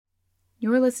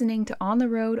You're listening to On the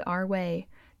Road Our Way,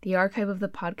 the archive of the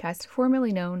podcast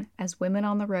formerly known as Women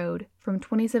on the Road from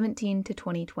 2017 to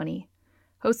 2020.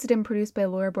 Hosted and produced by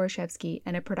Laura Borshevsky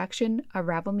and a production of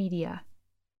Ravel Media.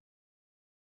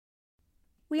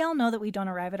 We all know that we don't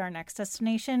arrive at our next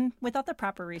destination without the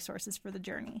proper resources for the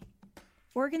journey.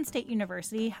 Oregon State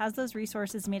University has those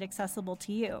resources made accessible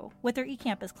to you with their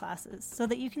eCampus classes so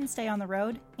that you can stay on the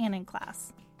road and in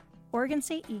class. Oregon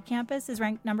State eCampus is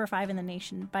ranked number 5 in the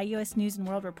nation by U.S. News &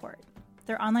 World Report.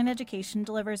 Their online education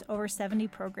delivers over 70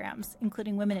 programs,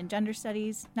 including women and gender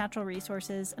studies, natural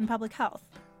resources, and public health,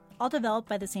 all developed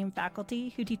by the same faculty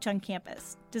who teach on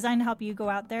campus, designed to help you go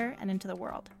out there and into the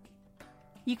world.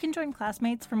 You can join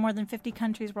classmates from more than 50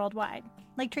 countries worldwide,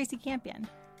 like Tracy Campion,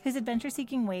 whose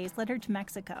adventure-seeking ways led her to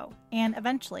Mexico, and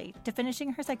eventually to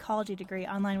finishing her psychology degree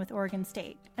online with Oregon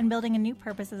State and building a new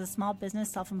purpose as a small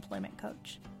business self-employment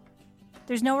coach.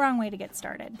 There's no wrong way to get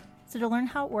started, so to learn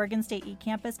how Oregon State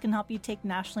eCampus can help you take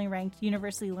nationally ranked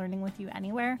university learning with you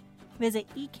anywhere, visit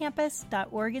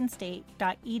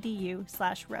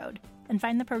ecampus.oregonstate.edu/road and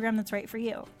find the program that's right for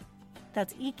you.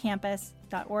 That's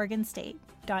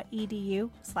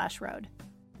ecampus.oregonstate.edu/road.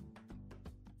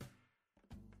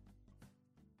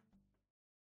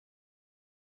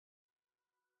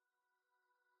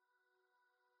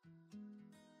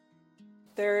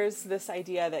 There's this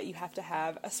idea that you have to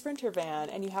have a Sprinter van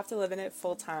and you have to live in it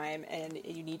full time and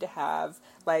you need to have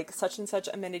like such and such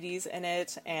amenities in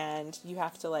it and you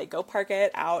have to like go park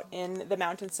it out in the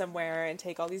mountains somewhere and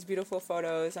take all these beautiful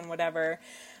photos and whatever.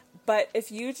 But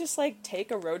if you just like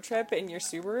take a road trip in your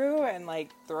Subaru and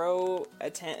like throw a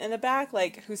tent in the back,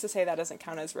 like who's to say that doesn't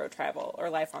count as road travel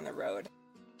or life on the road?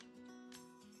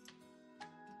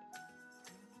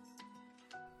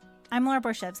 I'm Laura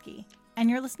Borshevsky, and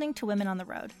you're listening to Women on the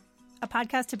Road, a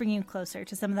podcast to bring you closer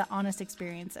to some of the honest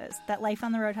experiences that life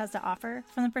on the road has to offer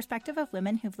from the perspective of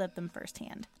women who've lived them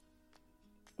firsthand.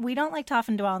 We don't like to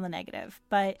often dwell on the negative,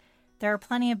 but there are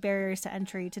plenty of barriers to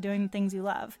entry to doing the things you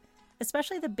love,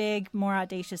 especially the big, more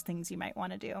audacious things you might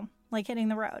want to do, like hitting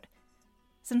the road.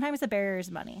 Sometimes the barrier is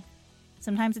money.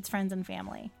 Sometimes it's friends and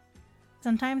family.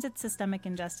 Sometimes it's systemic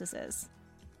injustices.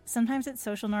 Sometimes it's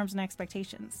social norms and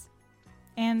expectations.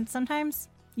 And sometimes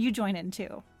you join in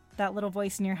too. That little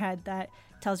voice in your head that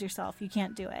tells yourself you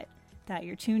can't do it, that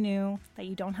you're too new, that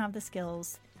you don't have the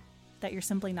skills, that you're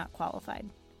simply not qualified.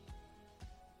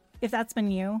 If that's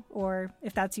been you, or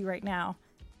if that's you right now,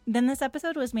 then this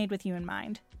episode was made with you in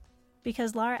mind.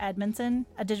 Because Laura Edmondson,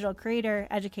 a digital creator,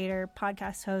 educator,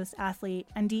 podcast host, athlete,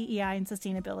 and DEI and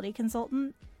sustainability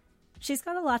consultant, she's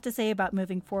got a lot to say about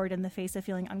moving forward in the face of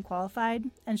feeling unqualified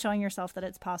and showing yourself that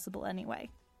it's possible anyway.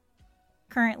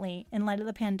 Currently, in light of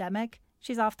the pandemic,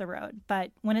 she's off the road,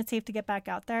 but when it's safe to get back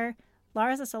out there,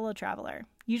 Laura's a solo traveler,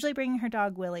 usually bringing her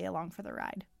dog Willie along for the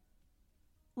ride.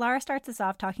 Laura starts us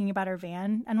off talking about her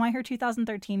van and why her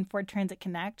 2013 Ford Transit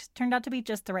Connect turned out to be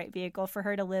just the right vehicle for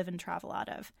her to live and travel out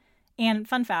of. And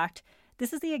fun fact,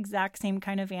 this is the exact same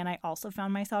kind of van I also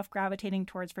found myself gravitating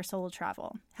towards for solo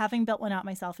travel, having built one out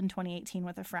myself in 2018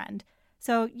 with a friend.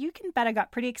 So you can bet I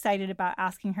got pretty excited about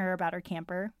asking her about her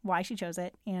camper, why she chose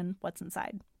it, and what's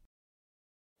inside.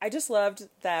 I just loved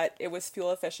that it was fuel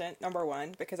efficient, number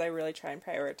one, because I really try and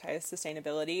prioritize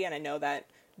sustainability, and I know that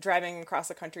driving across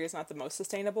the country is not the most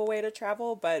sustainable way to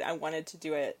travel, but I wanted to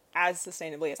do it as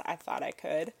sustainably as I thought I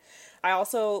could. I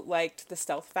also liked the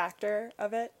stealth factor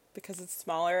of it, because it's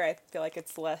smaller. I feel like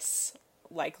it's less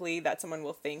likely that someone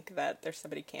will think that there's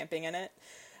somebody camping in it.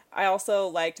 I also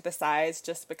liked the size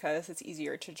just because it's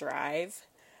easier to drive.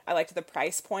 I liked the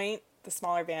price point. The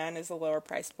smaller van is a lower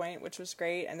price point, which was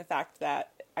great. And the fact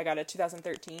that I got a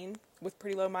 2013 with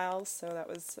pretty low miles, so that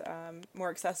was more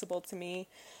accessible to me.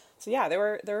 So yeah,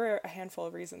 there were a handful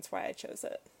of reasons why I chose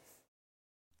it.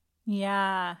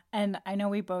 Yeah, and I know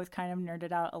we both kind of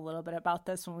nerded out a little bit about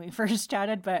this when we first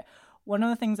chatted, but one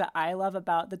of the things that I love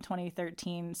about the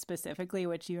 2013 specifically,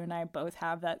 which you and I both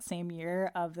have that same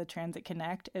year of the Transit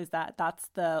Connect, is that that's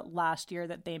the last year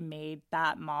that they made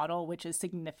that model, which is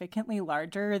significantly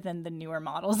larger than the newer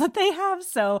models that they have.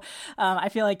 So I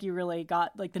feel like you really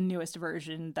got like the newest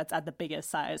version that's at the biggest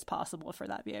size possible for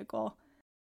that vehicle.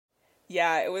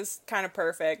 Yeah, it was kind of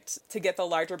perfect to get the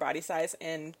larger body size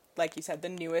in, like you said, the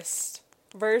newest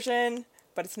version,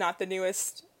 but it's not the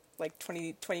newest like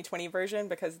 2020 version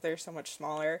because they're so much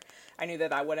smaller. I knew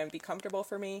that wouldn't be comfortable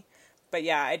for me. But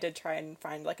yeah, I did try and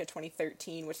find like a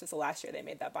 2013, which is the last year they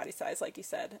made that body size, like you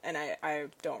said. And I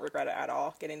don't regret it at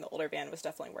all. Getting the older van was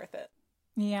definitely worth it.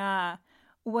 Yeah.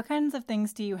 What kinds of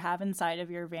things do you have inside of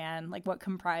your van? Like what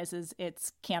comprises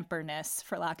its camperness,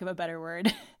 for lack of a better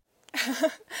word?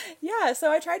 Yeah,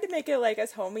 so I tried to make it like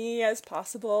as homey as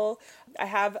possible. I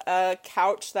have a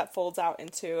couch that folds out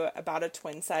into about a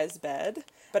twin-size bed,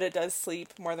 but it does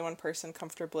sleep more than one person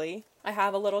comfortably. I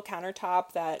have a little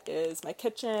countertop that is my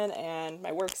kitchen and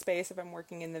my workspace if I'm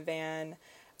working in the van.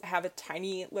 I have a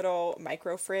tiny little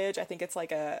micro fridge. I think it's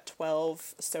like a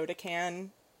 12 soda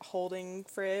can holding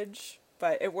fridge,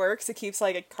 but it works. It keeps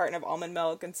like a carton of almond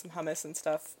milk and some hummus and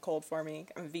stuff cold for me.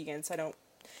 I'm vegan, so I don't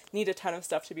need a ton of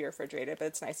stuff to be refrigerated, but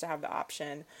it's nice to have the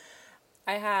option.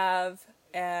 I have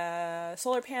a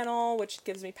solar panel, which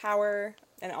gives me power,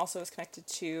 and it also is connected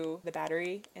to the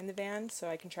battery in the van, so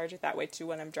I can charge it that way too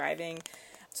when I'm driving.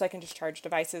 So I can just charge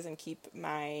devices and keep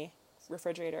my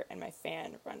refrigerator and my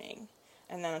fan running.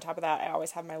 And then on top of that, I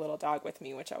always have my little dog with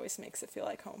me, which always makes it feel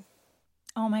like home.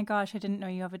 Oh my gosh, I didn't know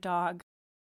you have a dog.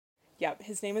 Yep,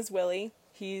 his name is Willie.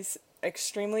 He's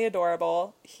extremely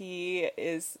adorable. He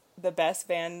is the best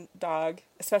van dog,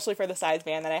 especially for the size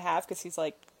van that I have, because he's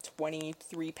like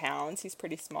 23 pounds. He's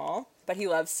pretty small, but he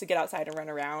loves to get outside and run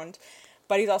around.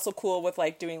 But he's also cool with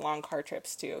like doing long car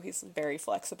trips too. He's very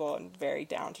flexible and very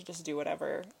down to just do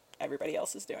whatever everybody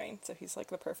else is doing. So he's like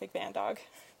the perfect van dog.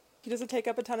 He doesn't take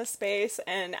up a ton of space,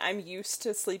 and I'm used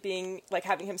to sleeping, like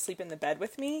having him sleep in the bed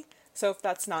with me. So if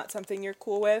that's not something you're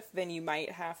cool with, then you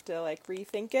might have to like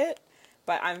rethink it.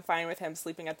 But I'm fine with him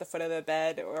sleeping at the foot of the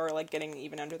bed or like getting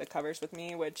even under the covers with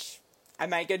me, which I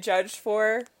might get judged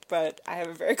for, but I have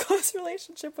a very close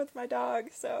relationship with my dog,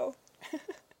 so.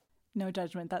 No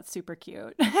judgment. That's super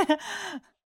cute.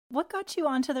 What got you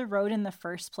onto the road in the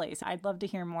first place? I'd love to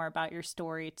hear more about your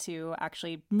story to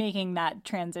actually making that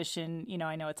transition. You know,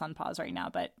 I know it's on pause right now,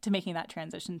 but to making that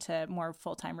transition to more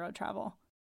full-time road travel.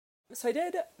 So I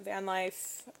did van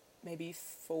life maybe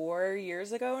 4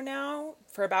 years ago now.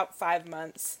 For about 5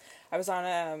 months, I was on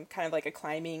a kind of like a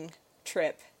climbing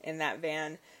trip in that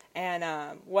van,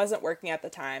 and wasn't working at the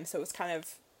time, so it was kind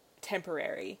of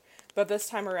temporary. But this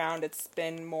time around, it's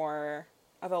been more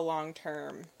of a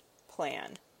long-term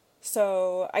plan.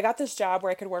 So I got this job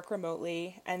where I could work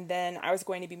remotely, and then I was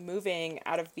going to be moving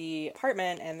out of the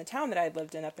apartment and the town that I'd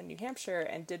lived in up in New Hampshire,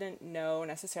 and didn't know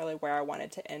necessarily where I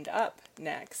wanted to end up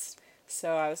next.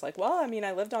 So I was like, well, I mean,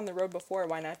 I lived on the road before,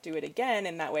 why not do it again?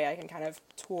 And that way I can kind of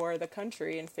tour the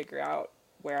country and figure out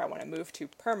where I want to move to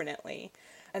permanently.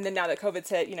 And then now that COVID's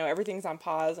hit, you know, everything's on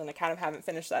pause, and I kind of haven't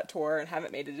finished that tour and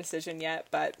haven't made a decision yet,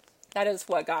 but that is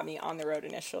what got me on the road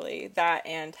initially. That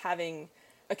and having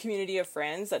a community of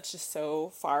friends that's just so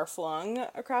far flung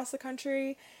across the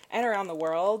country and around the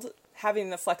world, having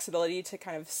the flexibility to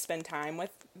kind of spend time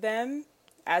with them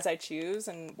as I choose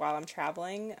and while I'm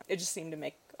traveling, it just seemed to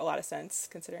make a lot of sense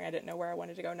considering I didn't know where I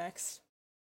wanted to go next.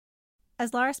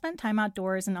 As Lara spent time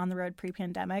outdoors and on the road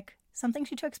pre-pandemic, something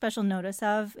she took special notice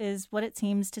of is what it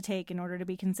seems to take in order to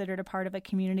be considered a part of a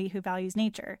community who values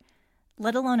nature,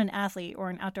 let alone an athlete or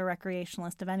an outdoor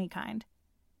recreationalist of any kind.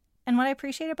 And what I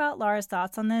appreciate about Lara's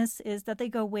thoughts on this is that they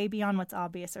go way beyond what's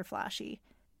obvious or flashy.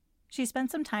 She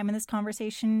spent some time in this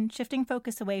conversation shifting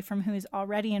focus away from who's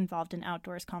already involved in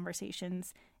outdoors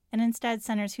conversations and instead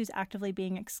centers who's actively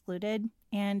being excluded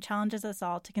and challenges us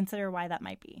all to consider why that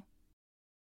might be.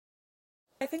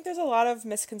 I think there's a lot of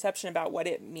misconception about what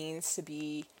it means to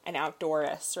be an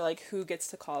outdoorist or like who gets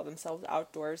to call themselves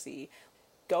outdoorsy.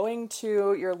 Going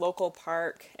to your local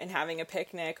park and having a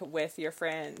picnic with your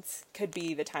friends could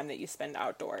be the time that you spend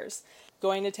outdoors.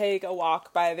 Going to take a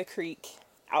walk by the creek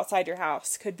outside your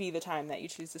house could be the time that you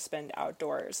choose to spend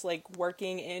outdoors. Like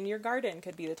working in your garden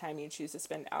could be the time you choose to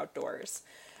spend outdoors.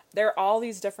 There are all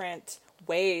these different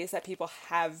ways that people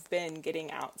have been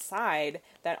getting outside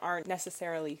that aren't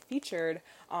necessarily featured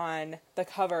on the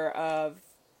cover of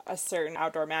a certain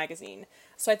outdoor magazine.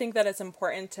 So I think that it's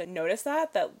important to notice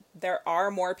that there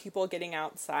are more people getting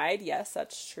outside. Yes,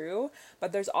 that's true.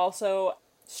 But there's also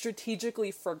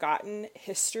strategically forgotten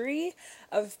history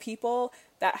of people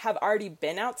that have already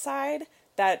been outside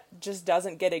that just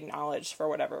doesn't get acknowledged for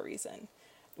whatever reason,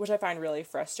 which I find really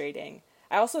frustrating.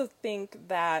 I also think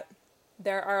that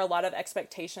there are a lot of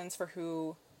expectations for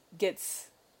who gets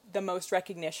the most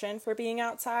recognition for being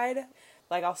outside.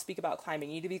 Like I'll speak about climbing.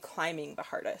 You need to be climbing the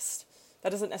hardest.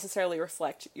 That doesn't necessarily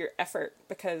reflect your effort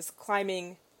because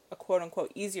climbing a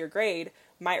quote-unquote easier grade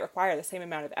might require the same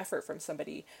amount of effort from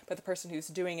somebody, but the person who's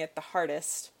doing it the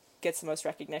hardest gets the most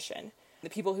recognition. The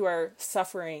people who are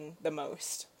suffering the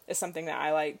most is something that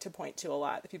I like to point to a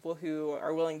lot. The people who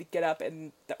are willing to get up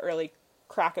in the early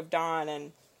crack of dawn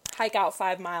and hike out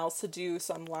 5 miles to do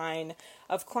some line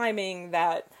of climbing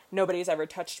that nobody's ever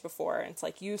touched before. And it's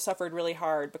like, you suffered really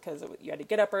hard because you had to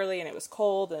get up early and it was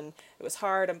cold and it was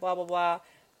hard and blah, blah, blah.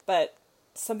 But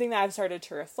something that I've started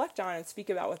to reflect on and speak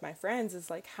about with my friends is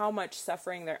like how much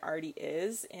suffering there already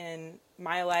is in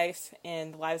my life,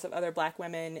 in the lives of other Black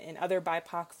women, in other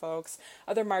BIPOC folks,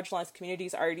 other marginalized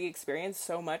communities already experience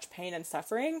so much pain and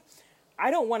suffering.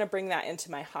 I don't want to bring that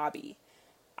into my hobby.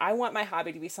 I want my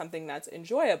hobby to be something that's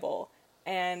enjoyable.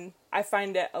 And I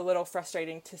find it a little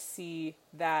frustrating to see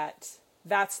that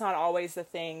that's not always the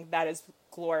thing that is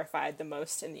glorified the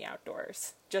most in the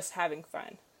outdoors, just having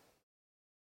fun.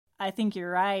 I think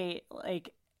you're right.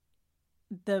 Like,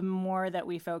 the more that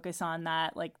we focus on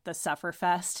that, like the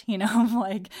sufferfest,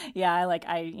 like, yeah,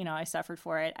 I suffered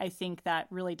for it. I think that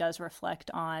really does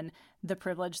reflect on the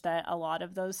privilege that a lot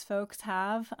of those folks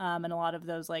have, and a lot of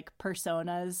those like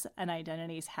personas and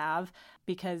identities have,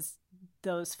 because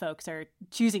those folks are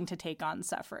choosing to take on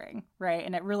suffering, right?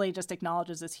 And it really just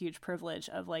acknowledges this huge privilege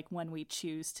of like when we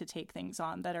choose to take things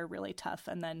on that are really tough,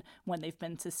 and then when they've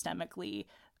been systemically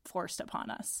forced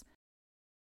upon us.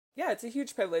 Yeah, it's a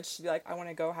huge privilege to be like, I want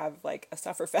to go have like a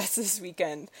Sufferfest this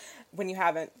weekend when you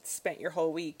haven't spent your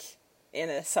whole week in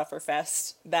a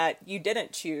Sufferfest that you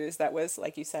didn't choose, that was,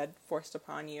 like you said, forced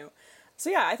upon you. So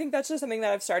yeah, I think that's just something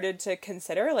that I've started to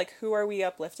consider, like, who are we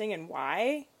uplifting and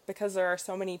why? Because there are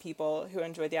so many people who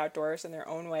enjoy the outdoors in their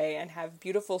own way and have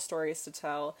beautiful stories to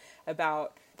tell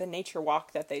about the nature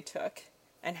walk that they took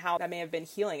and how that may have been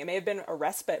healing. It may have been a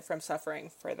respite from suffering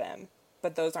for them.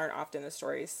 But those aren't often the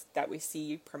stories that we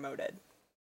see promoted.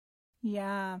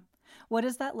 Yeah. What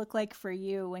does that look like for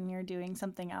you when you're doing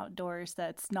something outdoors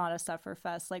that's not a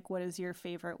Sufferfest? Like, what is your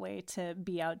favorite way to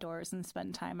be outdoors and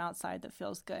spend time outside that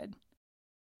feels good?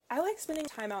 I like spending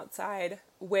time outside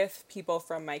with people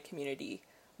from my community.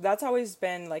 That's always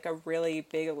been like a really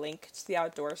big link to the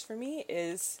outdoors for me,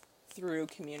 is through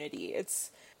community.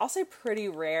 It's, I'll say, pretty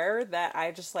rare that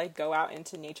I just like go out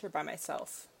into nature by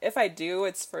myself. If I do,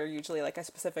 it's for usually like a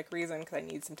specific reason, because I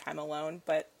need some time alone.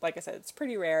 But like I said, it's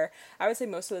pretty rare. I would say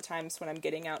most of the times when I'm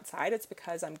getting outside, it's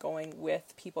because I'm going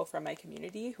with people from my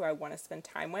community who I want to spend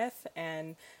time with,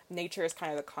 and nature is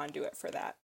kind of the conduit for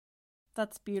that.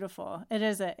 That's beautiful.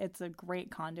 It's a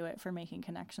great conduit for making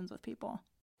connections with people.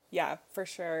 Yeah, for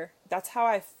sure. That's how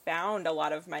I found a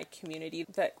lot of my community,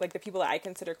 that like the people that I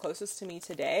consider closest to me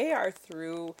today are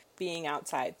through being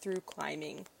outside, through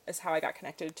climbing, is how I got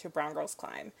connected to Brown Girls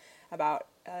Climb. About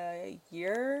a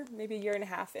year, maybe a year and a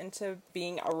half into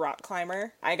being a rock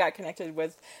climber, I got connected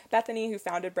with Bethany, who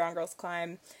founded Brown Girls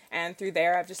Climb, and through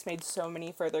there I've just made so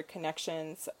many further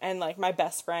connections. And like my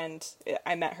best friend,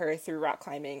 I met her through rock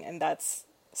climbing, and that's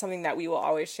something that we will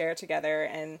always share together.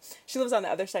 And she lives on the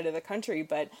other side of the country,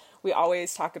 but we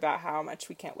always talk about how much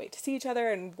we can't wait to see each other,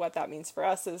 and what that means for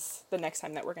us is the next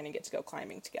time that we're going to get to go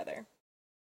climbing together.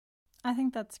 I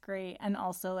think that's great. And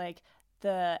also like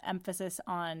the emphasis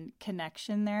on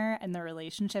connection there and the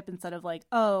relationship, instead of like,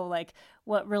 oh, like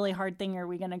what really hard thing are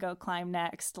we going to go climb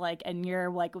next? Like, and you're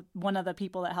like one of the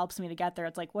people that helps me to get there.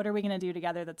 It's like, what are we going to do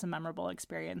together that's a memorable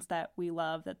experience that we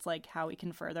love? That's like how we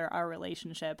can further our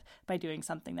relationship by doing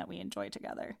something that we enjoy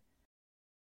together.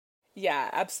 Yeah,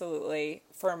 absolutely.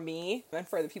 For me and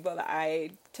for the people that I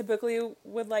typically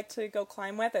would like to go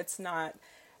climb with, it's not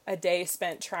a day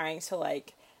spent trying to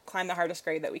like climb the hardest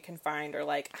grade that we can find, or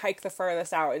like hike the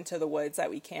furthest out into the woods that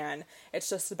we can. It's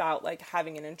just about like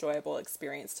having an enjoyable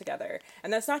experience together.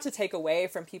 And that's not to take away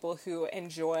from people who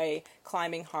enjoy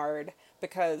climbing hard,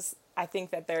 because I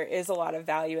think that there is a lot of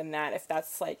value in that if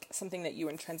that's like something that you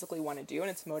intrinsically want to do and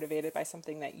it's motivated by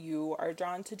something that you are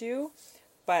drawn to do.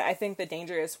 But I think the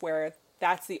danger is where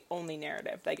that's the only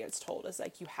narrative that gets told, is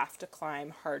like you have to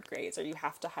climb hard grades or you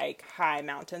have to hike high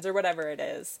mountains or whatever it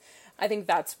is. I think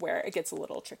that's where it gets a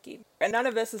little tricky. And none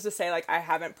of this is to say like I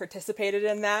haven't participated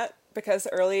in that, because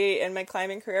early in my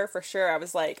climbing career, for sure, I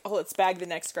was like, oh, let's bag the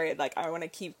next grade. Like I want to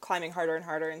keep climbing harder and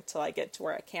harder until I get to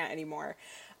where I can't anymore.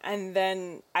 And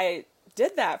then I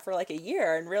did that for like a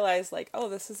year and realized like, oh,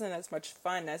 this isn't as much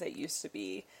fun as it used to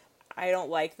be. I don't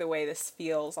like the way this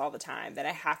feels all the time, that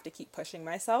I have to keep pushing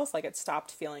myself. Like it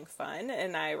stopped feeling fun,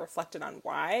 and I reflected on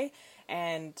why,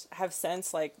 and have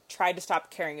since like tried to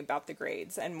stop caring about the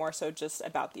grades and more so just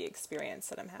about the experience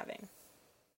that I'm having.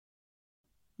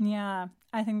 Yeah,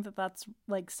 I think that that's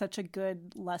like such a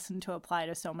good lesson to apply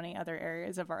to so many other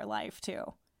areas of our life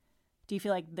too. Do you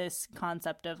feel like this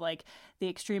concept of like the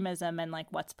extremism and like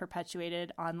what's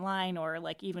perpetuated online or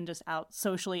like even just out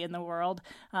socially in the world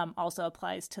also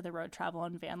applies to the road travel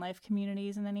and van life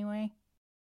communities in any way?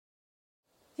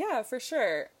 Yeah, for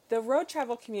sure. The road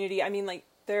travel community, I mean, like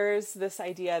there's this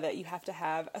idea that you have to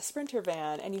have a Sprinter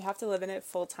van and you have to live in it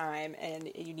full time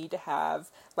and you need to have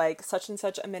like such and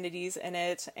such amenities in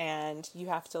it and you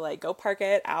have to like go park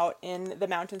it out in the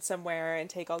mountains somewhere and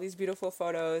take all these beautiful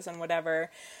photos and whatever.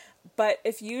 But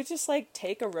if you just like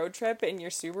take a road trip in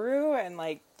your Subaru and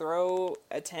like throw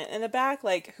a tent in the back,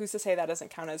 like who's to say that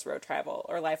doesn't count as road travel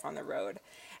or life on the road?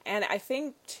 And I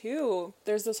think too,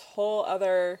 there's this whole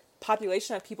other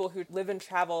population of people who live and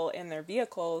travel in their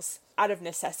vehicles out of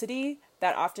necessity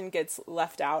that often gets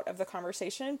left out of the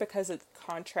conversation because it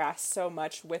contrasts so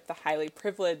much with the highly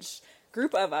privileged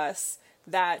group of us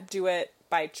that do it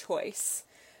by choice.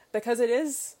 Because it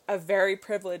is a very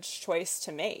privileged choice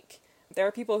to make. There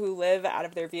are people who live out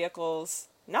of their vehicles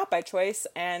not by choice,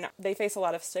 and they face a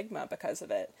lot of stigma because of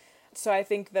it. So I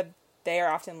think that they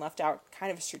are often left out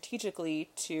kind of strategically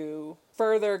to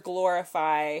further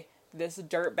glorify this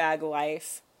dirtbag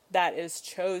life that is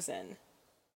chosen.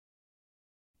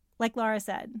 Like Laura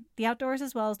said, the outdoors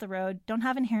as well as the road don't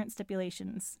have inherent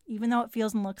stipulations, even though it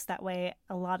feels and looks that way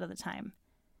a lot of the time.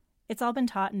 It's all been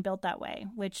taught and built that way,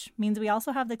 which means we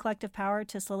also have the collective power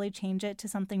to slowly change it to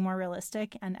something more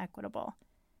realistic and equitable.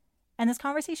 And this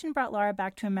conversation brought Laura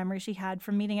back to a memory she had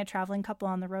from meeting a traveling couple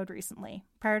on the road recently,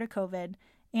 prior to COVID,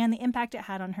 and the impact it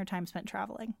had on her time spent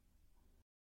traveling.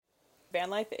 Van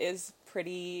life is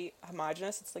pretty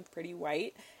homogenous. It's like pretty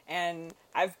white. And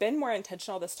I've been more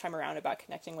intentional this time around about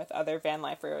connecting with other van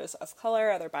lifers of color,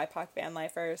 other BIPOC van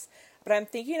lifers. But I'm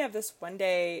thinking of this one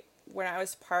day when I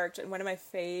was parked in one of my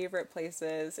favorite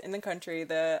places in the country,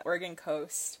 the Oregon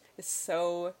coast. Is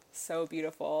so, so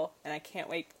beautiful. And I can't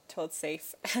wait till it's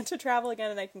safe to travel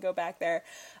again and I can go back there.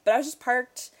 But I was just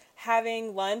parked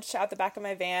having lunch out the back of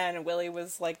my van, and Willie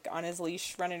was like on his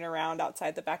leash running around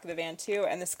outside the back of the van too,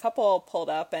 and this couple pulled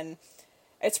up, and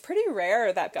it's pretty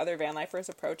rare that other van lifers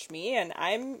approach me, and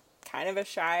I'm kind of a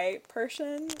shy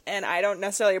person and I don't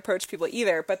necessarily approach people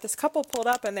either, but this couple pulled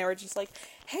up and they were just like,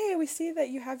 hey, we see that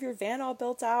you have your van all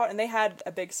built out, and they had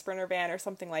a big Sprinter van or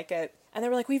something like it, and they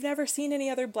were like, we've never seen any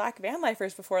other Black van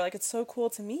lifers before, like it's so cool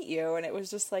to meet you. And it was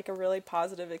just like a really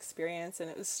positive experience, and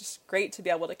it was just great to be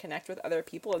able to connect with other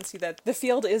people and see that the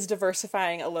field is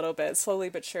diversifying a little bit, slowly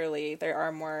but surely. There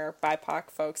are more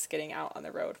BIPOC folks getting out on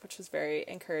the road, which is very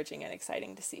encouraging and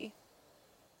exciting to see.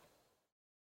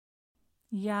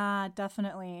 Yeah,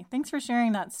 definitely. Thanks for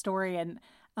sharing that story. And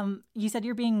you said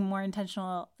you're being more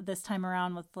intentional this time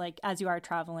around with, like, as you are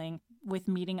traveling, with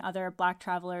meeting other Black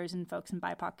travelers and folks in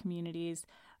BIPOC communities.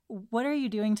 What are you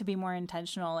doing to be more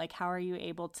intentional? Like, how are you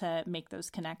able to make those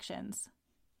connections?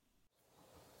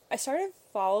 I started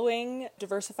following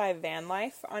Diversify Van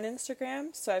Life on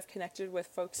Instagram, so I've connected with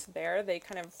folks there. They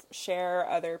kind of share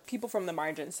other people from the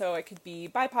margin, so it could be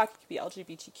BIPOC, it could be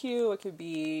LGBTQ, it could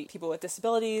be people with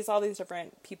disabilities, all these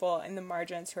different people in the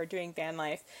margins who are doing van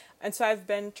life. And so I've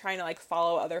been trying to like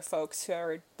follow other folks who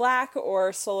are Black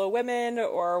or solo women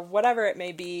or whatever it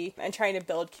may be, and trying to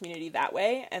build community that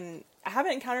way. And I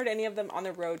haven't encountered any of them on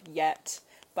the road yet,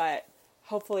 but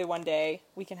hopefully one day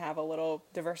we can have a little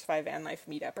Diversify Van Life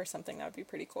meetup or something. That would be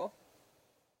pretty cool.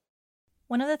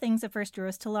 One of the things that first drew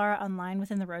us to Laura online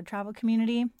within the road travel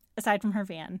community, aside from her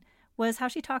van, was how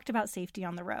she talked about safety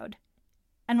on the road.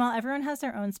 And while everyone has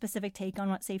their own specific take on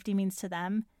what safety means to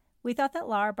them, we thought that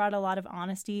Laura brought a lot of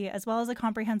honesty as well as a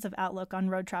comprehensive outlook on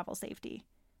road travel safety.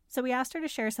 So we asked her to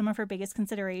share some of her biggest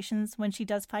considerations when she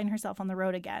does find herself on the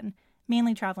road again,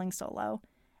 mainly traveling solo,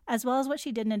 as well as what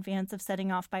she did in advance of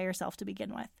setting off by herself to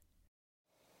begin with.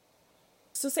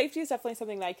 So safety is definitely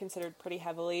something that I considered pretty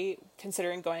heavily,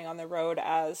 considering going on the road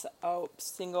as a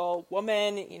single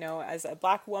woman, you know, as a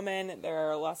Black woman. There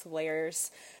are lots of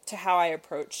layers to how I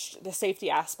approached the safety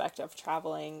aspect of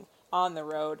traveling on the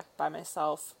road by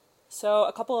myself. So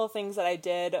a couple of things that I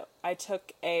did, I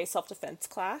took a self-defense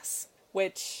class,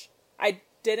 which I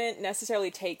didn't necessarily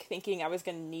take thinking I was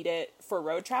going to need it for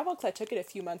road travel, because I took it a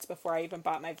few months before I even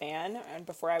bought my van and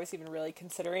before I was even really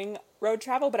considering road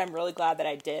travel. But I'm really glad that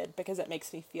I did, because it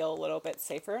makes me feel a little bit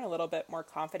safer and a little bit more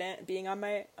confident being on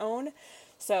my own.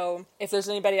 So if there's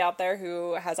anybody out there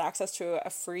who has access to a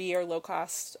free or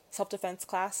low-cost self-defense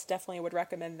class, definitely would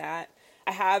recommend that.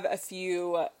 I have a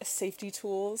few safety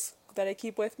tools that I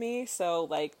keep with me. So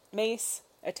like mace,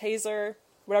 a taser,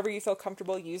 whatever you feel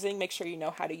comfortable using, make sure you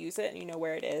know how to use it and you know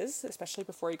where it is, especially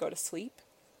before you go to sleep.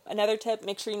 Another tip,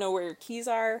 make sure you know where your keys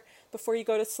are before you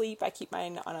go to sleep. I keep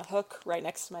mine on a hook right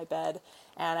next to my bed,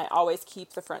 and I always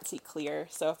keep the front seat clear.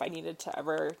 So if I needed to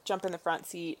ever jump in the front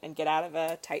seat and get out of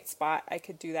a tight spot, I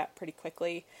could do that pretty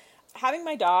quickly. Having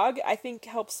my dog, I think,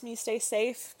 helps me stay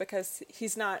safe because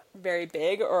he's not very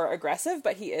big or aggressive,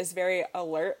 but he is very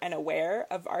alert and aware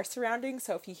of our surroundings.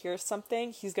 So if he hears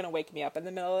something, he's going to wake me up in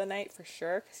the middle of the night for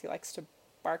sure because he likes to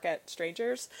bark at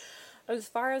strangers. As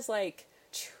far as like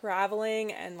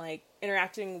traveling and like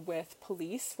interacting with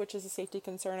police, which is a safety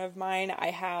concern of mine, I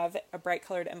have a bright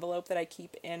colored envelope that I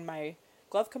keep in my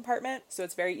glove compartment, so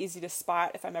it's very easy to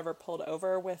spot if I'm ever pulled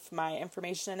over with my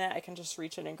information in it. I can just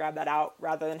reach in and grab that out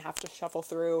rather than have to shuffle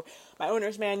through my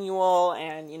owner's manual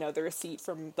and, you know, the receipt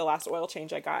from the last oil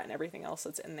change I got and everything else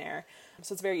that's in there.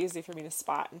 So it's very easy for me to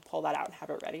spot and pull that out and have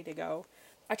it ready to go.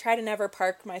 I try to never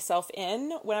park myself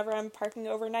in whenever I'm parking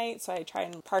overnight, so I try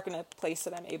and park in a place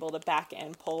that I'm able to back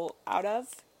and pull out of.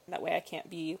 That way I can't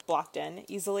be blocked in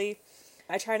easily.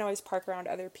 I try and always park around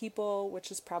other people,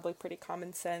 which is probably pretty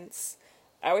common sense.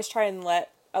 I always try and let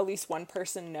at least one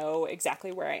person know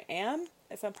exactly where I am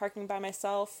if I'm parking by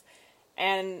myself.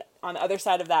 And on the other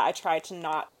side of that, I try to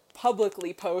not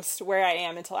publicly post where I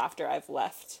am until after I've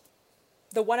left.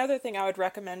 The one other thing I would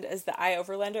recommend is the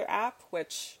iOverlander app,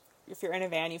 which if you're in a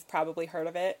van, you've probably heard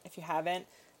of it. If you haven't,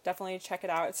 definitely check it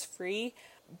out. It's free.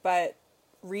 But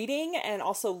reading and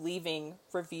also leaving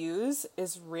reviews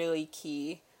is really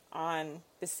key on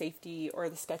the safety or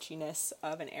the sketchiness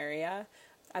of an area.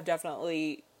 I've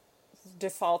definitely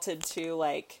defaulted to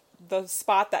like the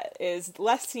spot that is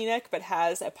less scenic but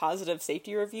has a positive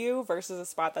safety review versus a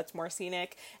spot that's more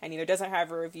scenic and either doesn't have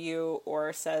a review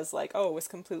or says like, oh, it was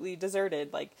completely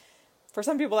deserted. Like for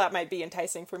some people that might be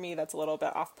enticing. For me, that's a little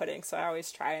bit off-putting. So I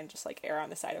always try and just like err on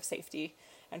the side of safety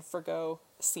and forgo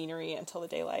scenery until the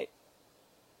daylight.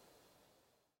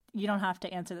 You don't have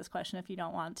to answer this question if you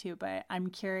don't want to, but I'm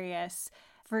curious.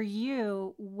 For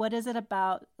you, what is it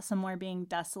about somewhere being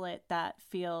desolate that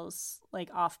feels like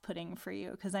off-putting for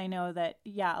you? Because I know that,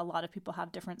 yeah, a lot of people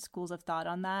have different schools of thought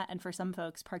on that. And for some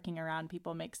folks, parking around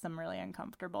people makes them really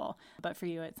uncomfortable. But for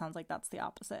you, it sounds like that's the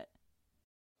opposite.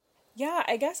 Yeah,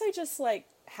 I guess I just like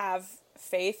have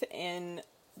faith in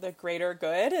the greater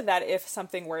good that if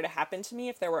something were to happen to me,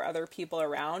 if there were other people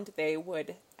around, they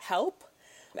would help.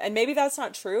 And maybe that's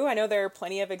not true. I know there are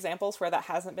plenty of examples where that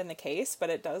hasn't been the case, but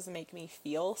it does make me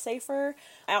feel safer.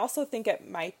 I also think it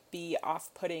might be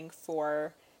off-putting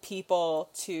for people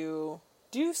to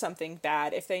do something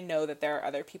bad if they know that there are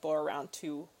other people around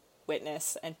to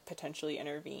witness and potentially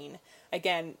intervene.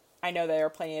 Again, I know there are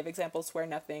plenty of examples where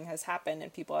nothing has happened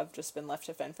and people have just been left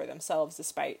to fend for themselves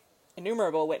despite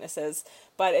innumerable witnesses,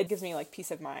 but it gives me like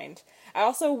peace of mind. I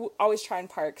also always try and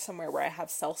park somewhere where I have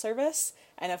cell service,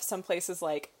 and if some place is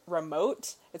like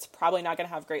remote, it's probably not going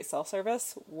to have great cell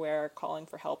service where calling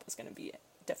for help is going to be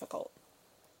difficult.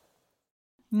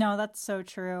 No, that's so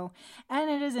true. And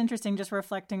it is interesting just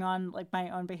reflecting on like my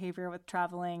own behavior with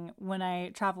traveling. When I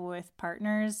travel with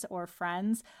partners or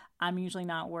friends, I'm usually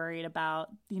not worried about,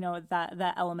 you know,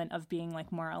 that element of being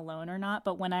like more alone or not.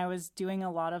 But when I was doing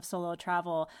a lot of solo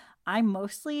travel, I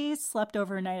mostly slept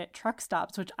overnight at truck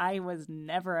stops, which I was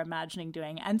never imagining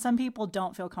doing. And some people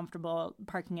don't feel comfortable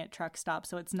parking at truck stops,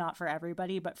 so it's not for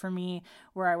everybody. But for me,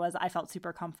 where I was, I felt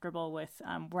super comfortable with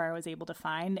where I was able to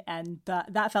find. And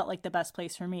that felt like the best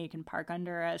place for me. You can park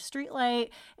under a streetlight,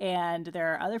 and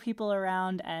there are other people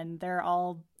around, and they're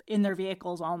all in their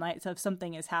vehicles all night. So if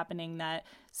something is happening that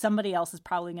somebody else is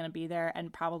probably going to be there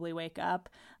and probably wake up,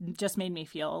 just made me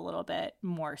feel a little bit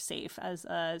more safe as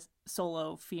a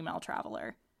solo female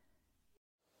traveler.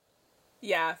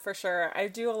 Yeah, for sure. I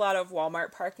do a lot of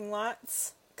Walmart parking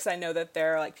lots because I know that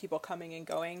there are like people coming and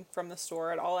going from the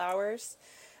store at all hours.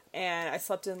 And I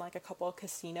slept in like a couple of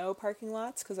casino parking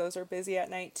lots because those are busy at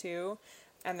night too.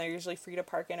 And they're usually free to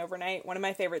park in overnight. One of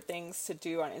my favorite things to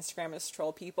do on Instagram is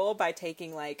troll people by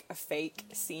taking like a fake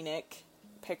scenic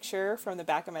picture from the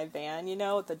back of my van, you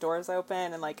know, with the doors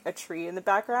open and like a tree in the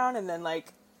background, and then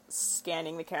like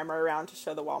scanning the camera around to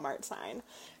show the Walmart sign.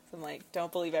 So I'm like,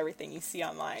 don't believe everything you see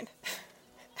online.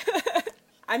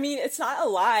 I mean, it's not a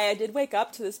lie. I did wake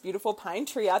up to this beautiful pine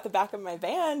tree at the back of my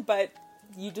van, but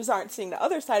you just aren't seeing the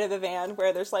other side of the van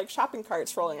where there's like shopping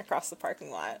carts rolling across the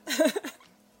parking lot.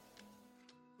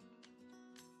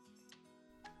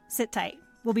 Sit tight.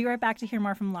 We'll be right back to hear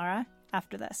more from Laura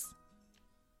after this.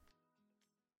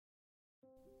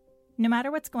 No matter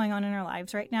what's going on in our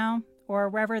lives right now, or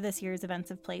wherever this year's events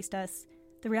have placed us,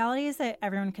 the reality is that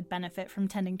everyone could benefit from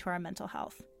tending to our mental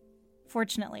health.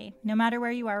 Fortunately, no matter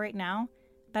where you are right now,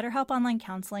 BetterHelp Online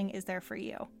Counseling is there for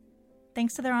you.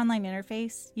 Thanks to their online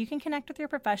interface, you can connect with your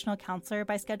professional counselor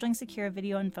by scheduling secure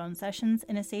video and phone sessions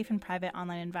in a safe and private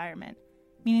online environment,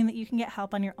 meaning that you can get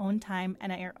help on your own time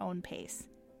and at your own pace.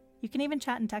 You can even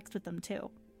chat and text with them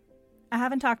too. I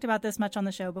haven't talked about this much on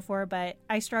the show before, but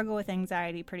I struggle with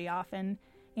anxiety pretty often.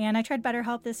 And I tried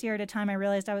BetterHelp this year at a time I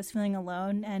realized I was feeling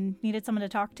alone and needed someone to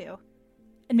talk to.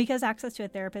 And because access to a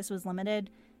therapist was limited,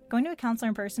 going to a counselor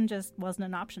in person just wasn't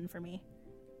an option for me.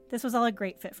 This was all a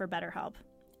great fit for BetterHelp.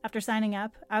 After signing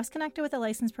up, I was connected with a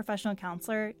licensed professional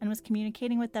counselor and was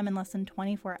communicating with them in less than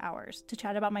 24 hours to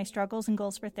chat about my struggles and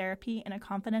goals for therapy in a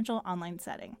confidential online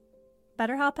setting.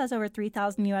 BetterHelp has over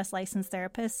 3,000 U.S. licensed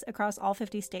therapists across all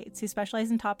 50 states who specialize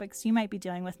in topics you might be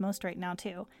dealing with most right now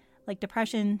too, like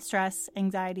depression, stress,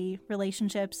 anxiety,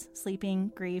 relationships,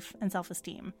 sleeping, grief, and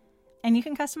self-esteem. And you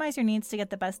can customize your needs to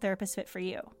get the best therapist fit for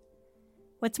you.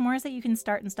 What's more is that you can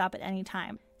start and stop at any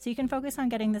time, so you can focus on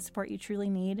getting the support you truly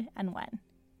need and when.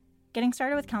 Getting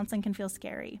started with counseling can feel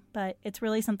scary, but it's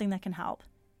really something that can help.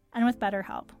 And with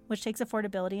BetterHelp, which takes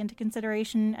affordability into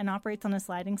consideration and operates on a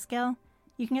sliding scale,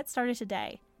 you can get started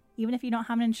today, even if you don't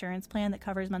have an insurance plan that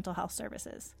covers mental health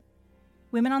services.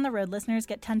 Women on the Road listeners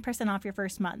get 10% off your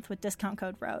first month with discount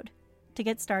code ROAD. To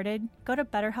get started, go to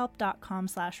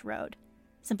betterhelp.com/road.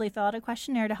 Simply fill out a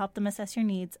questionnaire to help them assess your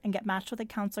needs and get matched with a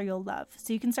counselor you'll love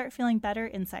so you can start feeling better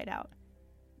inside out.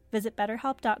 Visit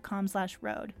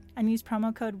betterhelp.com/road and use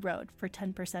promo code ROAD for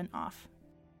 10% off.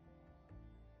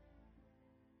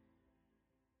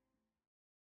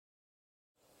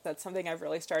 That's something I've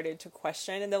really started to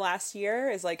question in the last year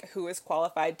is like who is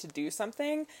qualified to do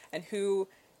something and who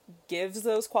gives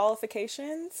those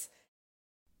qualifications.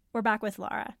 We're back with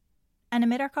Laura. And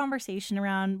amid our conversation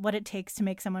around what it takes to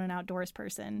make someone an outdoors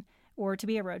person or to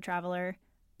be a road traveler,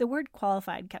 the word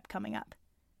qualified kept coming up.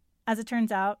 As it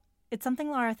turns out, it's something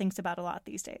Laura thinks about a lot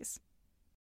these days.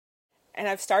 And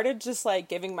I've started just like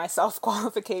giving myself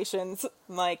qualifications.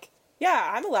 I'm like,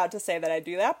 yeah, I'm allowed to say that I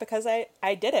do that because I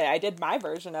did it. I did my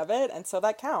version of it, and so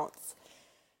that counts.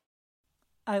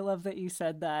 I love that you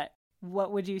said that.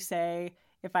 What would you say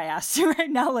if I asked you right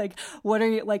now, like, what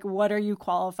are you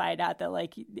qualified at that,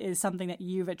 like, is something that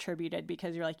you've attributed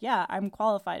because you're like, yeah, I'm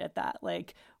qualified at that.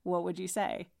 Like, what would you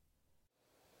say?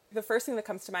 The first thing that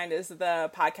comes to mind is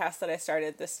the podcast that I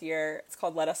started this year. It's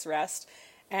called Let Us Rest.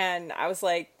 And I was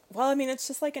like, well, I mean, it's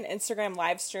just like an Instagram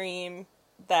live stream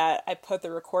that I put the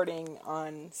recording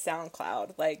on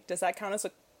SoundCloud. Like, does that count as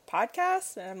a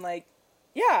podcast? And I'm like,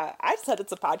 yeah, I said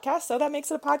it's a podcast, so that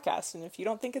makes it a podcast. And if you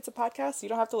don't think it's a podcast, you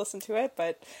don't have to listen to it.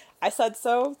 But I said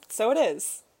so it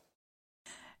is.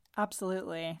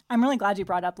 Absolutely. I'm really glad you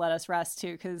brought up Let Us Rest,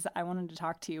 too, because I wanted to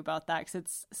talk to you about that because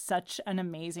it's such an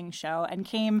amazing show and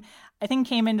came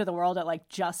into the world at like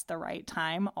just the right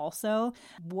time also.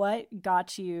 What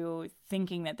got you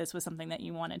thinking that this was something that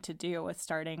you wanted to do with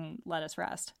starting Let Us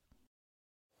Rest?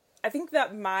 I think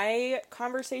that my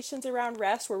conversations around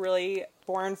rest were really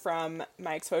born from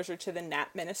my exposure to the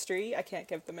Nap Ministry. I can't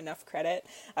give them enough credit.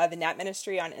 The Nap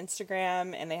Ministry on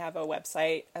Instagram, and they have a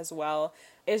website as well,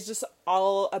 is just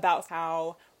all about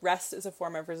how rest is a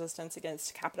form of resistance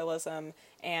against capitalism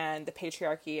and the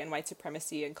patriarchy and white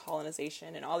supremacy and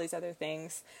colonization and all these other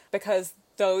things, because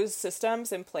those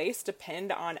systems in place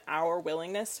depend on our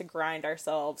willingness to grind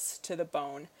ourselves to the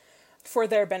bone for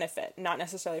their benefit, not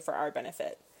necessarily for our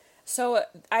benefit. So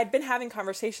I'd been having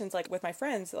conversations like with my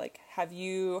friends, like, have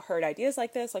you heard ideas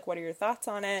like this? Like, what are your thoughts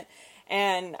on it?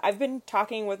 And I've been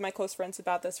talking with my close friends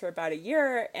about this for about a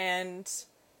year, and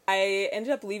I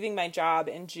ended up leaving my job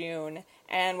in June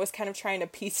and was kind of trying to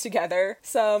piece together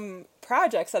some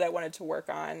projects that I wanted to work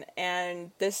on.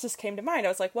 And this just came to mind. I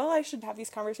was like, well, I should have these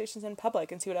conversations in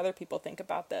public and see what other people think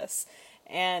about this.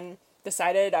 And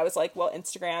decided, I was like, well,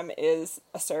 Instagram is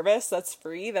a service that's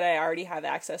free that I already have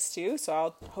access to, so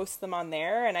I'll host them on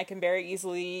there, and I can very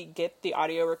easily get the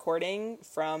audio recording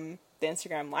from the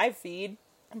Instagram live feed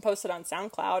and post it on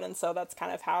SoundCloud. And so that's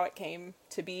kind of how it came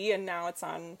to be, and now it's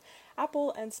on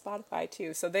Apple and Spotify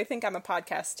too, so they think I'm a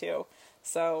podcast too,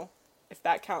 so if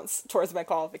that counts towards my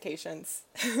qualifications.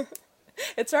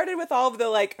 It started with all of the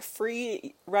like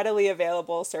free, readily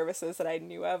available services that I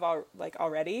knew of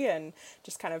already, and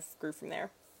just kind of grew from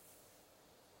there.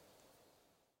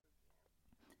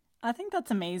 I think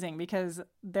that's amazing because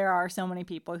there are so many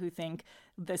people who think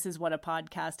this is what a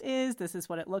podcast is, this is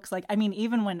what it looks like. I mean,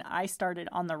 even when I started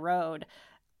on the road,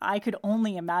 I could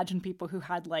only imagine people who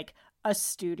had like a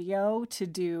studio to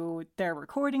do their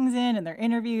recordings in and their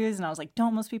interviews. And I was like,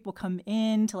 don't most people come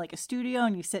in to like a studio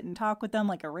and you sit and talk with them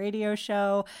like a radio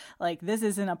show? Like, this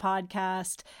isn't a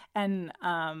podcast. And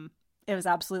it was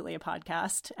absolutely a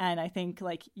podcast. And I think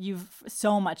like you've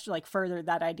so much like furthered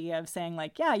that idea of saying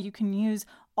like, yeah, you can use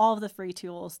all of the free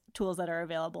tools that are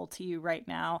available to you right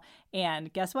now.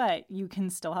 And guess what? You can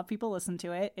still have people listen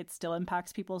to it. It still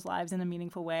impacts people's lives in a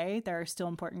meaningful way. There are still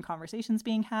important conversations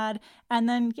being had. And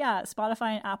then, yeah,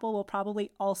 Spotify and Apple will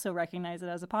probably also recognize it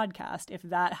as a podcast, if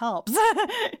that helps.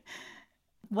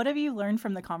 What have you learned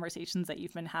from the conversations that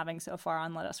you've been having so far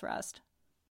on Let Us Rest?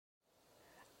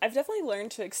 I've definitely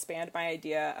learned to expand my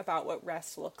idea about what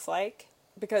rest looks like,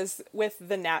 because with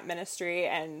the nap ministry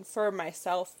and for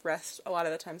myself, rest a lot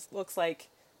of the times looks like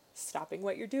stopping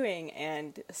what you're doing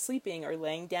and sleeping or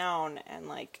laying down and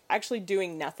like actually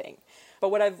doing nothing.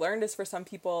 But what I've learned is for some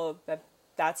people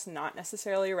that's not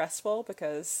necessarily restful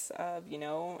because of,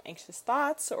 anxious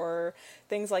thoughts or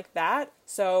things like that.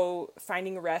 So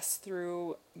finding rest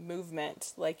through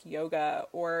movement like yoga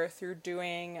or through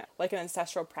doing like an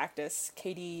ancestral practice.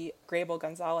 Katie Grable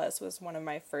Gonzalez was one of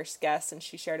my first guests, and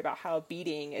she shared about how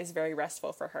beading is very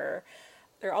restful for her.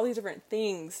 There are all these different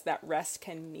things that rest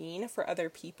can mean for other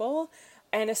people.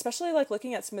 And especially like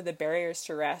looking at some of the barriers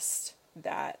to rest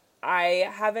that I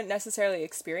haven't necessarily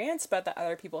experienced, but that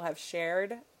other people have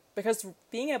shared, because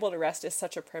being able to rest is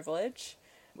such a privilege.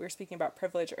 We were speaking about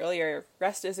privilege earlier.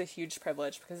 Rest is a huge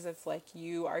privilege because if like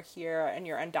you are here and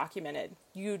you're undocumented,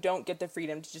 you don't get the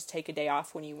freedom to just take a day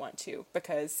off when you want to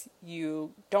because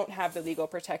you don't have the legal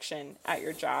protection at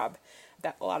your job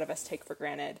that a lot of us take for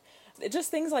granted.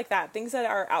 Just things like that, things that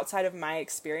are outside of my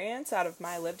experience, out of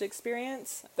my lived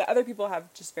experience, that other people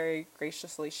have just very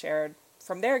graciously shared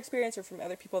from their experience or from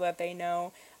other people that they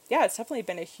know. Yeah, it's definitely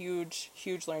been a huge,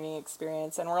 huge learning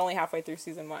experience, and we're only halfway through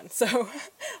season 1, so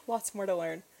lots more to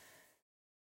learn.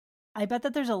 I bet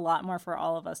that there's a lot more for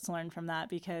all of us to learn from that,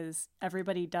 because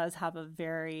everybody does have a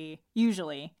very,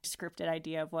 usually, scripted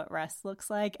idea of what rest looks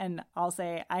like. And I'll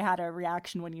say I had a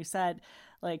reaction when you said,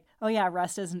 like, oh yeah,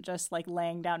 rest isn't just like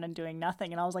laying down and doing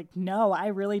nothing. And I was like, no, I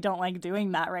really don't like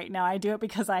doing that right now. I do it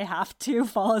because I have to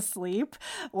fall asleep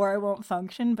or I won't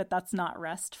function, but that's not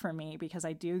rest for me, because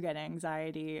I do get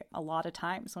anxiety a lot of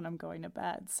times when I'm going to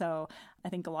bed. So I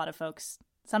think a lot of folks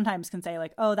sometimes can say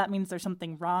like, oh, that means there's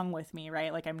something wrong with me,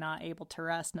 right? Like I'm not able to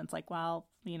rest. And it's like, well,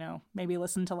 maybe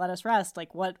listen to Let Us Rest.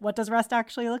 Like what does rest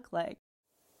actually look like?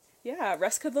 Yeah,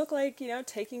 rest could look like,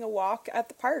 taking a walk at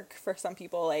the park for some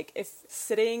people. Like if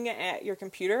sitting at your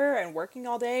computer and working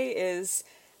all day is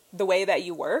the way that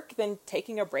you work, then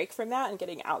taking a break from that and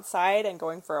getting outside and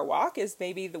going for a walk is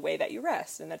maybe the way that you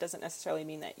rest. And that doesn't necessarily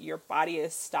mean that your body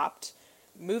is stopped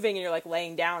moving and you're like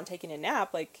laying down, taking a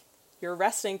nap. Like you're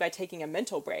resting by taking a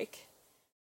mental break.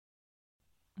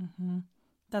 Mm-hmm.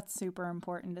 That's super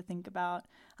important to think about.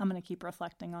 I'm going to keep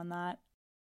reflecting on that.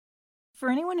 For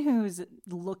anyone who's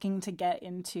looking to get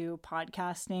into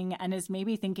podcasting and is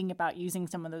maybe thinking about using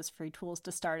some of those free tools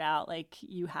to start out like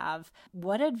you have,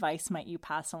 what advice might you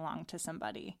pass along to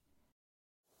somebody?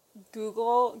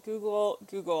 Google.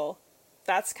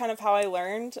 That's kind of how I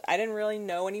learned. I didn't really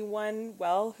know anyone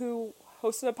well who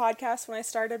hosted a podcast when I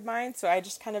started mine, so I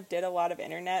just kind of did a lot of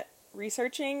internet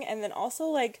researching, and then also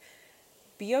like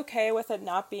be okay with it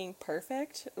not being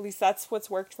perfect. At least that's what's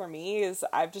worked for me, is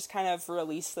I've just kind of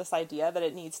released this idea that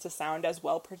it needs to sound as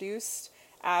well produced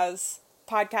as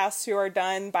podcasts who are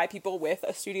done by people with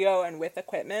a studio and with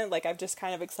equipment. Like I've just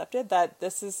kind of accepted that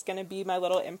this is going to be my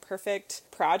little imperfect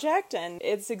project and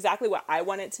it's exactly what I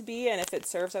want it to be. And if it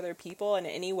serves other people in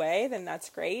any way, then that's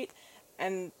great.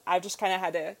 And I've just kind of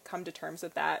had to come to terms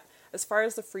with that. As far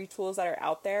as the free tools that are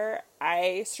out there,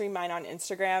 I stream mine on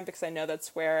Instagram because I know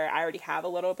that's where I already have a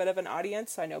little bit of an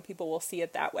audience, so I know people will see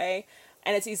it that way.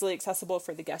 And it's easily accessible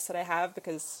for the guests that I have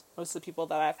because most of the people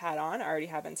that I've had on already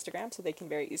have Instagram, so they can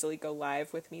very easily go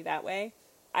live with me that way.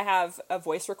 I have a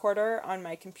voice recorder on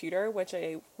my computer, which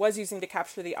I was using to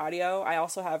capture the audio. I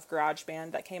also have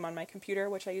GarageBand that came on my computer,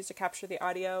 which I use to capture the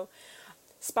audio.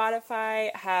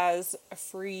 Spotify has a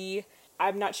free,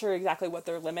 I'm not sure exactly what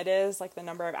their limit is, like the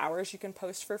number of hours you can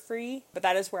post for free, but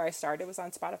that is where I started, was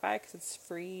on Spotify, because it's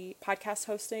free podcast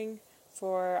hosting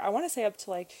for, I want to say up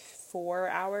to like 4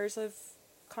 hours of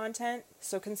content,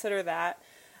 so consider that.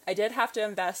 I did have to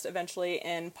invest eventually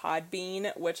in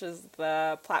Podbean, which is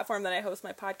the platform that I host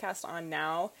my podcast on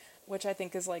now, which I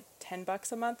think is like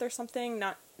 $10 a month or something,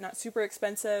 not super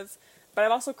expensive. But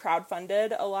I've also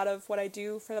crowdfunded a lot of what I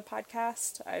do for the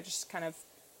podcast. I just kind of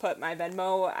put my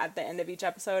Venmo at the end of each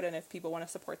episode, and if people want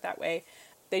to support that way,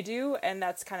 they do, and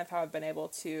that's kind of how I've been able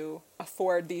to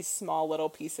afford these small little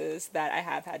pieces that I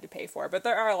have had to pay for. But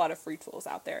there are a lot of free tools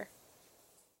out there.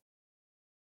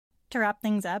 To wrap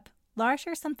things up, Laura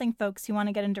shares something folks who want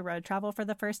to get into road travel for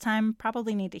the first time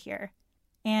probably need to hear.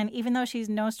 And even though she's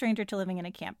no stranger to living in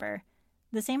a camper,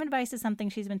 the same advice is something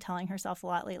she's been telling herself a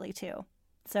lot lately too.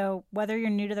 So whether you're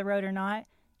new to the road or not,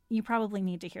 you probably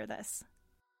need to hear this.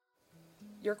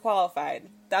 You're qualified.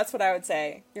 That's what I would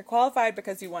say. You're qualified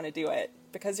because you want to do it.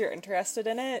 Because you're interested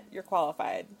in it, you're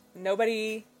qualified.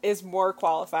 Nobody is more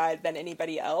qualified than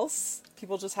anybody else.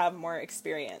 People just have more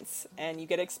experience, and you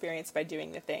get experience by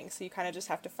doing the thing. So you kind of just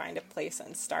have to find a place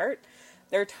and start.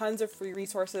 There are tons of free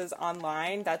resources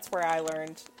online. That's where I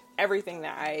learned everything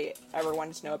that I ever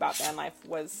wanted to know about van life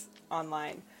was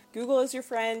online. Google is your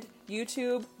friend.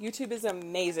 YouTube is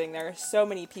amazing. There are so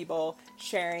many people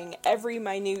sharing every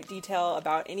minute detail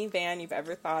about any van you've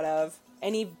ever thought of,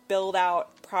 any build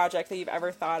out project that you've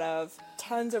ever thought of,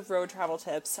 tons of road travel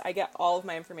tips. I get all of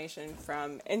my information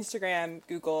from Instagram,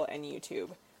 Google, and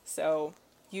YouTube. So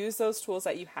use those tools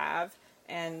that you have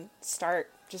and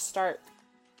start. Just start.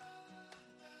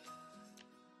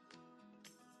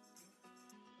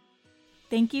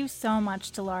 Thank you so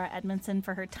much to Laura Edmondson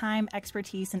for her time,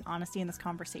 expertise, and honesty in this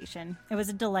conversation. It was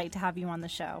a delight to have you on the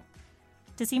show.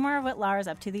 To see more of what Laura's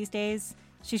up to these days,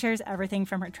 she shares everything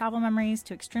from her travel memories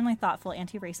to extremely thoughtful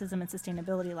anti-racism and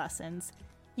sustainability lessons.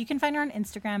 You can find her on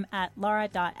Instagram at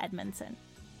laura.edmondson.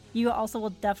 You also will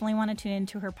definitely want to tune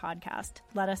into her podcast,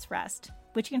 Let Us Rest,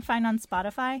 which you can find on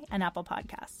Spotify and Apple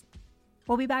Podcasts.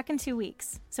 We'll be back in 2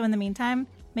 weeks, so in the meantime,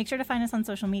 make sure to find us on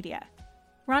social media.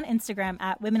 We're on Instagram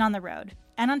at Women on the Road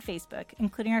and on Facebook,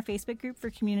 including our Facebook group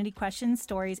for community questions,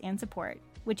 stories, and support,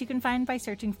 which you can find by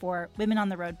searching for Women on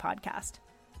the Road podcast.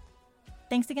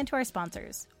 Thanks again to our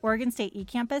sponsors, Oregon State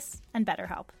eCampus and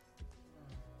BetterHelp.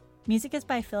 Music is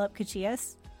by Philip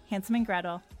Kuchias, Handsome and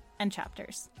Gretel, and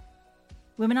Chapters.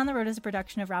 Women on the Road is a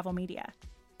production of Ravel Media.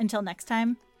 Until next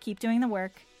time, keep doing the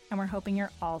work, and we're hoping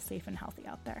you're all safe and healthy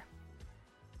out there.